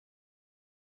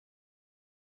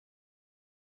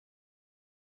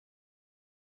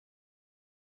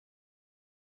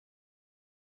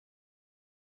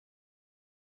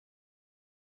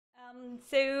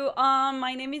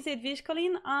My name is Edwige,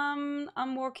 Colin.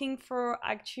 I'm working for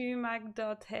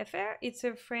Actu-Mag.fr. It's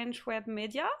a French web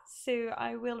media. So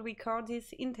I will record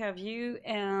this interview,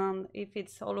 and if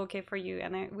it's all okay for you,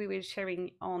 and we will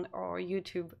sharing on our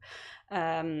YouTube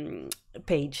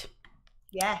page.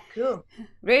 Yeah, cool.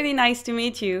 Really nice to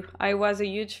meet you. I was a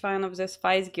huge fan of the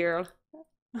Spice Girl.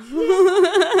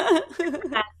 Good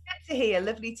to hear.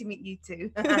 Lovely to meet you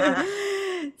too.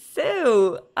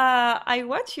 I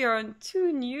watched your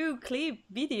two new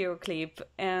video clip,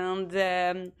 and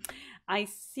I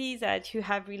see that you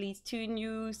have released two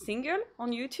new singles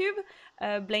on YouTube,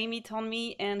 "Blame It on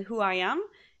Me" and "Who I Am."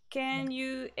 Can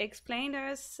you explain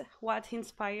us what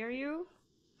inspired you?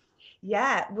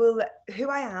 Yeah, well, Who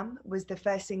I Am was the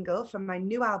first single from my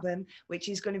new album, which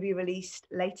is going to be released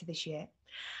later this year.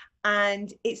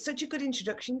 And it's such a good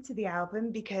introduction to the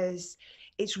album because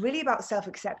it's really about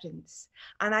self-acceptance.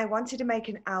 And I wanted to make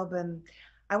an album.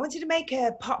 I wanted to make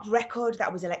a pop record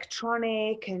that was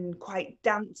electronic and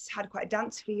had quite a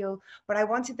dance feel, but I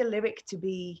wanted the lyric to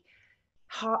be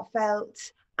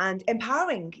heartfelt and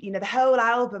empowering. You know, the whole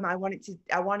album, I want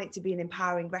it to be an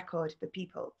empowering record for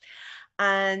people.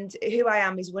 And Who I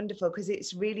Am is wonderful because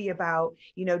it's really about,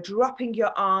 dropping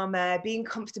your armor, being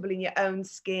comfortable in your own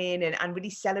skin, and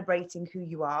really celebrating who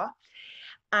you are.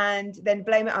 And then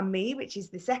Blame It on Me, which is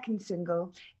the second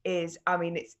single,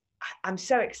 I'm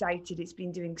so excited. It's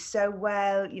been doing so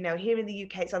well. Here in the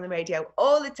UK, it's on the radio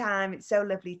all the time. It's so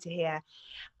lovely to hear.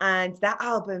 And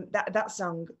that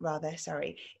song rather,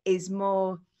 sorry, is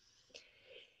more,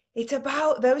 it's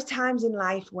about those times in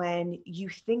life when you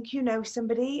think you know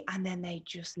somebody and then they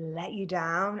just let you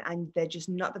down and they're just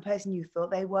not the person you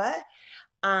thought they were.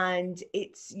 And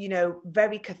it's,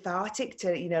 very cathartic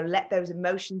to, let those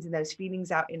emotions and those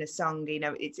feelings out in a song.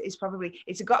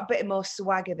 It's got a bit more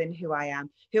swagger than Who I Am.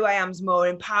 Who I Am's more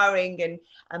empowering,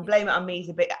 and Blame It on Me is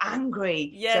a bit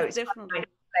angry. So Yes, it's quite nice definitely. to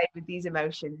play with these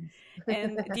emotions.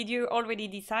 And did you already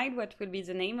decide what will be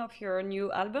the name of your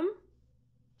new album?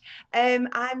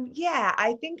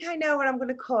 I think I know what I'm going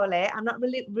to call it. I'm not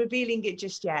really revealing it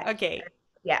just yet. Okay.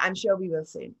 Yeah, I'm sure we will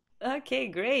soon. Okay,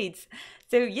 great.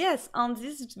 So yes, on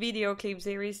this video clip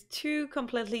there is two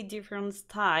completely different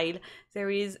style. There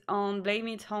is on Blame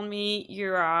It On Me,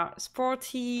 you are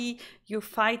sporty, you're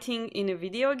fighting in a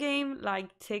video game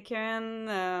like Tekken,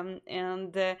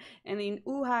 and in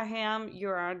Who I Am, you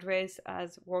are dressed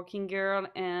as working girl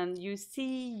and you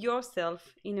see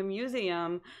yourself in a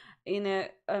museum in a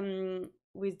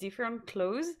with different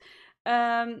clothes.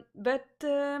 But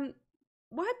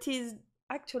what is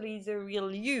actually the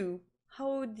real you?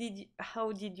 How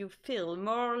did you feel?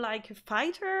 More like a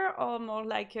fighter or more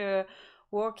like a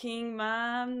working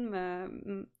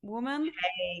man, woman?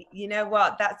 Hey, you know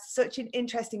what? That's such an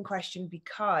interesting question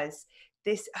because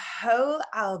this whole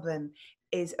album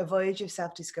is a voyage of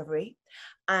self-discovery.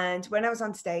 And when I was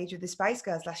on stage with the Spice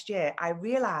Girls last year, I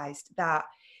realized that,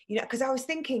 because I was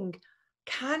thinking,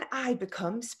 can I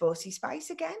become Sporty Spice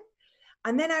again?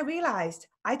 And then I realized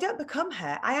I don't become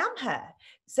her, I am her.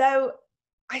 So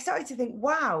I started to think,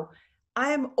 wow,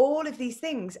 I am all of these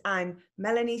things. I'm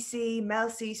Mélanie C,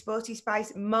 Mel C, Sporty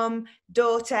Spice, mum,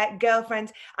 daughter,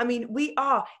 girlfriend. I mean, we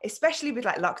are, especially with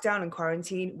like lockdown and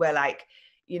quarantine, we're like,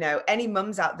 any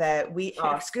mums out there, we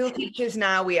are Yes. school teachers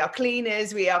now, we are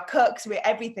cleaners, we are cooks, we're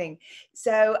everything.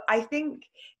 So I think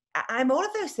I'm all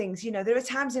of those things. There are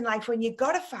times in life when you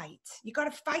got to fight. You got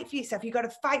to fight for yourself. You got to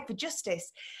fight for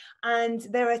justice. And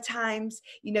there are times,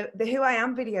 the Who I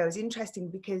Am video is interesting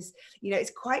because, it's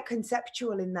quite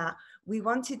conceptual in that we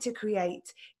wanted to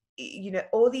create,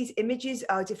 all these images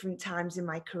are different times in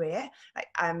my career. Like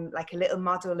I'm like a little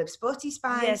model of Sporty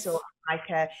Spice, or Yes. like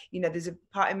there's a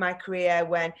part in my career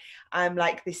when I'm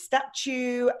like this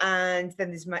statue, and then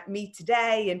there's me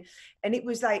today. And it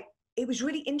was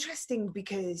really interesting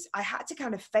because I had to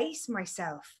kind of face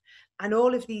myself and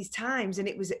all of these times, and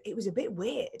it was a bit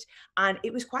weird and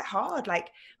it was quite hard.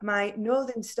 Like my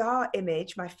Northern Star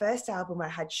image, my first album where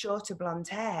I had shorter blonde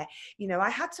hair, I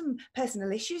had some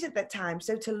personal issues at that time,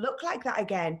 so to look like that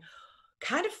again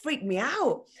kind of freaked me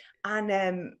out. And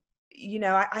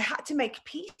I had to make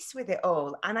peace with it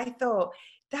all, and I thought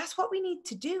that's what we need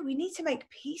to do. We need to make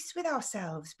peace with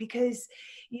ourselves because,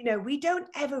 we don't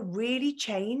ever really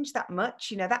change that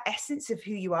much. That essence of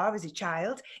who you are as a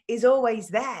child is always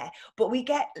there, but we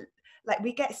get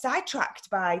sidetracked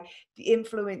by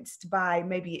influenced by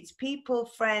maybe it's people,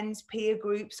 friends, peer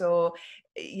groups, or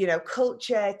you know,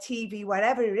 culture, TV,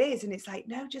 whatever it is. And it's like,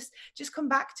 no, just come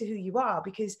back to who you are,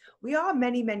 because we are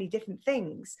many, many different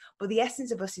things, but the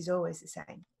essence of us is always the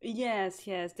same. Yes,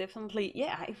 yes, definitely.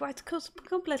 Yeah, I was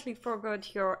completely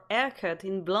forgot your haircut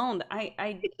in blonde. I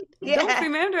don't Yeah,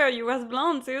 remember you was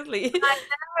blonde, seriously.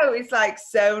 I know. It's like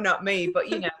so not me, but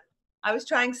you know, I was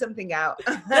trying something out.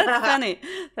 That's funny.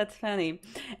 That's funny.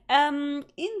 In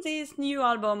this new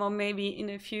album, or maybe in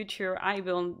a future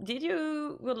album, did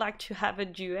you would like to have a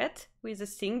duet with a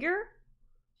singer?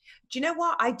 Do you know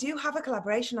what? I do have a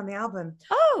collaboration on the album.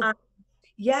 Oh,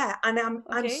 Yeah, and I'm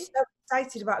so okay.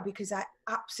 excited about it because I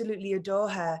absolutely adore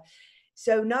her.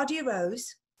 So Nadia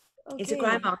Rose is a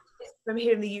grime Okay. artist from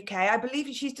here in the UK. I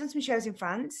believe she's done some shows in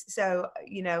France, so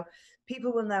you know,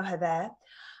 people will know her there.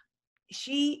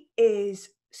 She is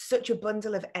such a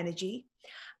bundle of energy,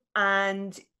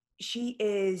 and she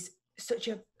is such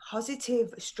a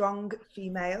positive, strong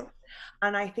female.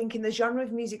 And I think in the genre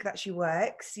of music that she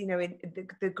works, you know, in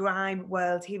the grime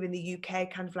world here in the UK,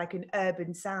 kind of like an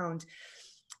urban sound,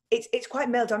 it's quite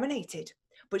male dominated.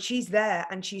 But she's there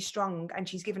and she's strong and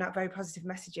she's given out very positive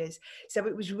messages. So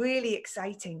it was really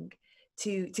exciting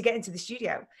to get into the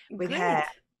studio with her. Great.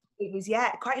 It was,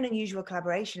 yeah, quite an unusual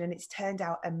collaboration, and it's turned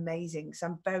out amazing. So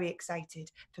I'm very excited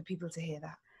for people to hear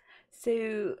that.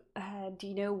 So, do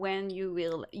you know when you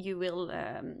will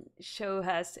show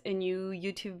us a new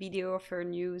YouTube video of her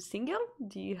new single?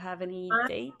 Do you have any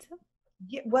date?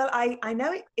 Yeah, well, I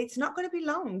know it's not going to be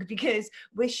long because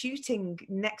we're shooting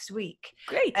next week.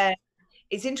 Great. Uh,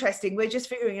 it's interesting. We're just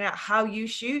figuring out how you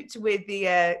shoot with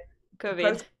the COVID.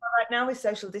 protocol right now with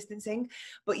social distancing.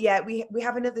 But yeah, we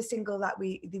have another single that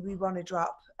we want to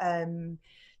drop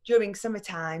during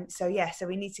summertime. So yeah, so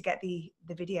we need to get the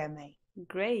video made.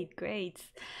 Great, great.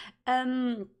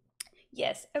 Um,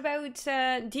 yes, about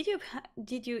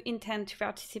did you intend to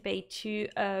participate to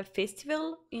a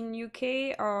festival in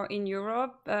UK or in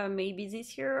Europe, maybe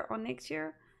this year or next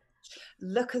year?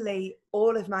 Luckily,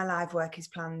 all of my live work is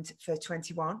planned for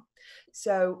 21.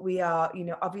 So we are, you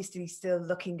know, obviously still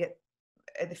looking at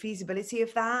the feasibility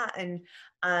of that, and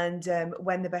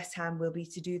when the best time will be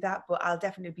to do that. But I'll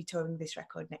definitely be touring this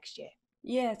record next year.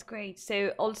 Yes, great. So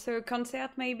also a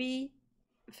concert maybe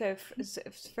for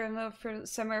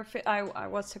summer. I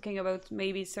was talking about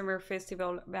maybe summer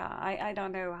festival, but I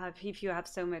don't know if you have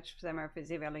so much summer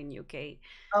festival in UK.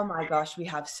 Oh my gosh, we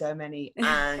have so many.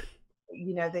 And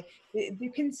you know, the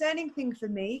concerning thing for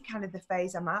me, kind of the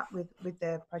phase I'm at with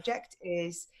the project,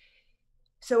 is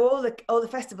so all the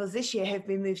festivals this year have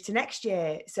been moved to next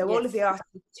year. So all of Yes. the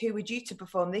artists who were due to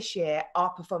perform this year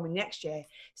are performing next year.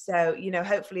 So, you know,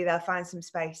 hopefully they'll find some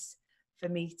space for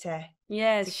me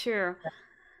Yes, to sure.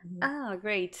 Mhm. Ah,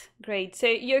 great, great. So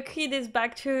your kid is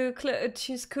back to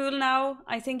school now.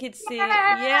 I think it's the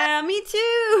Yeah. yeah, me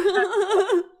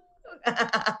too.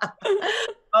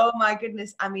 Oh my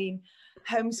goodness. I mean,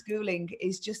 homeschooling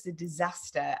is just a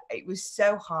disaster. It was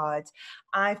so hard.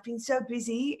 I've been so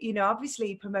busy, you know,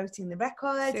 obviously promoting the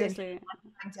record and Seriously.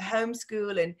 trying to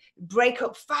homeschool and break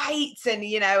up fights and,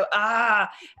 you know,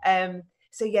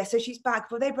 so yeah, so she's back,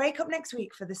 but they break up next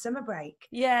week for the summer break.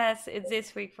 Yes, it's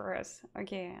this week for us.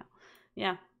 Okay.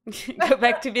 Yeah. Go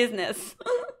back to business.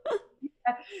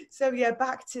 So yeah,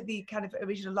 back to the kind of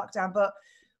original lockdown, but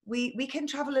we can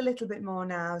travel a little bit more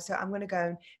now. So I'm going to go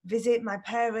and visit my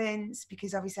parents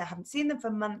because obviously I haven't seen them for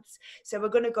months. So we're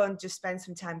going to go and just spend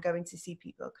some time going to see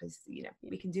people because, you know,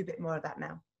 we can do a bit more of that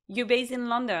now. You're based in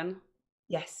London.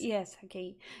 Yes. Yes,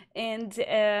 okay. And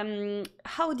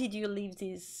how did you leave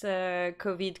this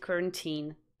COVID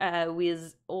quarantine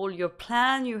with all your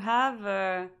plan you have?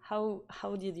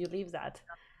 How did you leave that?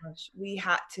 Gosh, we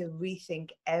had to rethink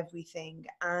everything.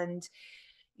 And,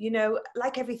 you know,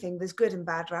 like everything, there's good and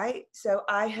bad, right? So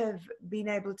I have been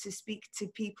able to speak to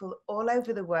people all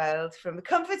over the world from the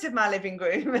comfort of my living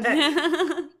room,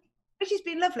 which has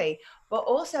been lovely. But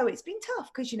also it's been tough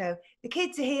because, you know, the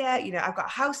kids are here, you know, I've got a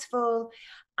house full,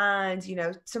 and, you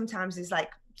know, sometimes there's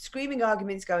like screaming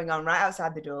arguments going on right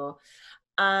outside the door.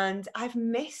 And I've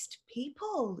missed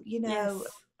people, you know, Yes.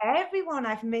 everyone.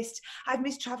 I've missed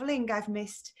traveling. I've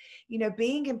missed, you know,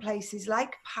 being in places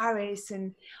like Paris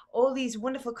and all these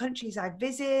wonderful countries I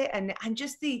visit, and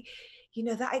just the, you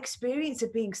know, that experience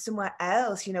of being somewhere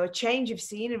else, you know, a change of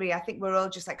scenery. I think we're all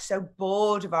just like so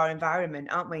bored of our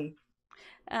environment, aren't we?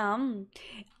 Um,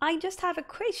 I just have a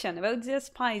question about the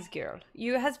Spice Girl.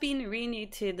 You has been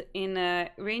reunited in a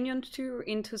reunion tour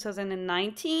in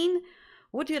 2019.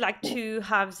 Would you like to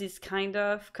have this kind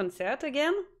of concert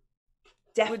again?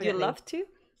 Would you Definitely. love to?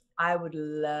 I would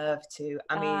love to.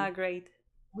 I Ah, mean, great.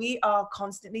 we are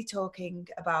constantly talking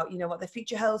about, you know, what the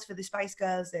future holds for the Spice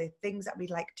Girls, the things that we'd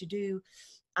like to do.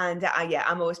 And yeah,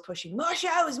 I'm always pushing more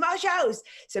shows, more shows.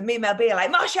 So me and Mel B are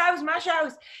like, more shows, more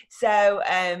shows. So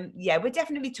yeah, we're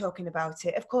definitely talking about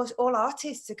it. Of course, all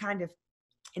artists are kind of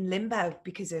in limbo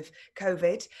because of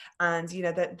COVID, and you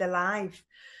know, the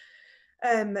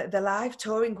live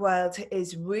touring world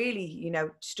is really, you know,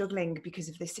 struggling because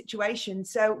of this situation.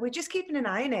 So we're just keeping an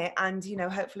eye on it, and you know,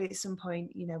 hopefully at some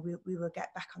point, you know, we will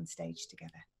get back on stage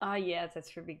together. Oh yeah,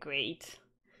 that's really great.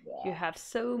 You have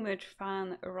so much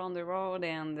fun around the world,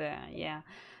 and yeah,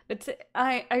 but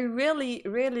I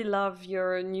really love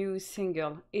your new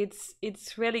single. It's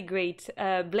really great.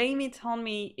 Blame It On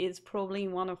Me is probably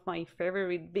one of my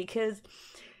favorite because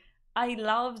I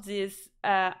love this.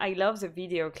 I love the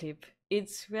video clip.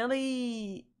 It's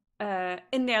really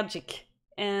energetic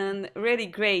and really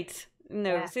great.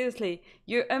 No, seriously,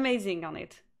 you're amazing on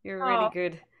it. You're really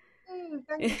good.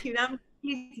 Thank you. I'm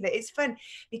pleased with it. It's fun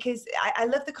because I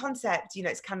love the concept. You know,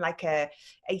 it's kind of like a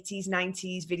 80s,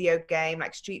 90s video game,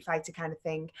 like Street Fighter kind of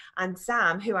thing. And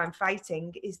Sam, who I'm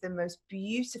fighting, is the most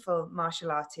beautiful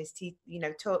martial artist. He, you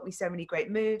know, taught me so many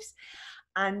great moves.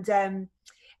 And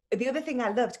the other thing I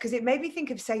loved, because it made me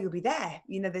think of Say You'll Be There,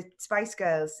 you know, the Spice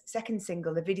Girls' second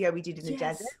single, the video we did in the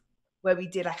desert, where we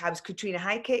did, like, I was Katrina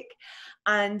High Kick.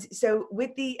 And so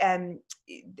with the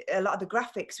a lot of the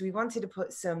graphics, we wanted to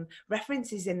put some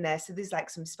references in there. So there's like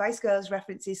some Spice Girls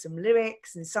references, some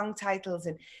lyrics and song titles,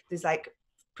 and there's like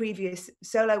previous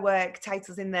solo work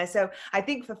titles in there. So I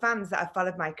think for fans that have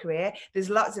followed my career, there's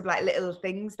lots of like little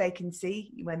things they can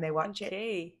see when they watch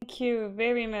it. Thank you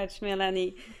very much,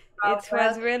 Melanie. It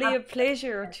was really a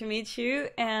pleasure to meet you,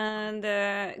 and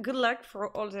good luck for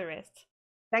all the rest.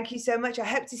 Thank you so much. I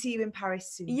hope to see you in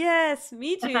Paris soon. Yes,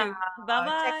 me too.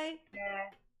 Bye-bye. Take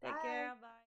care. Take care. Bye.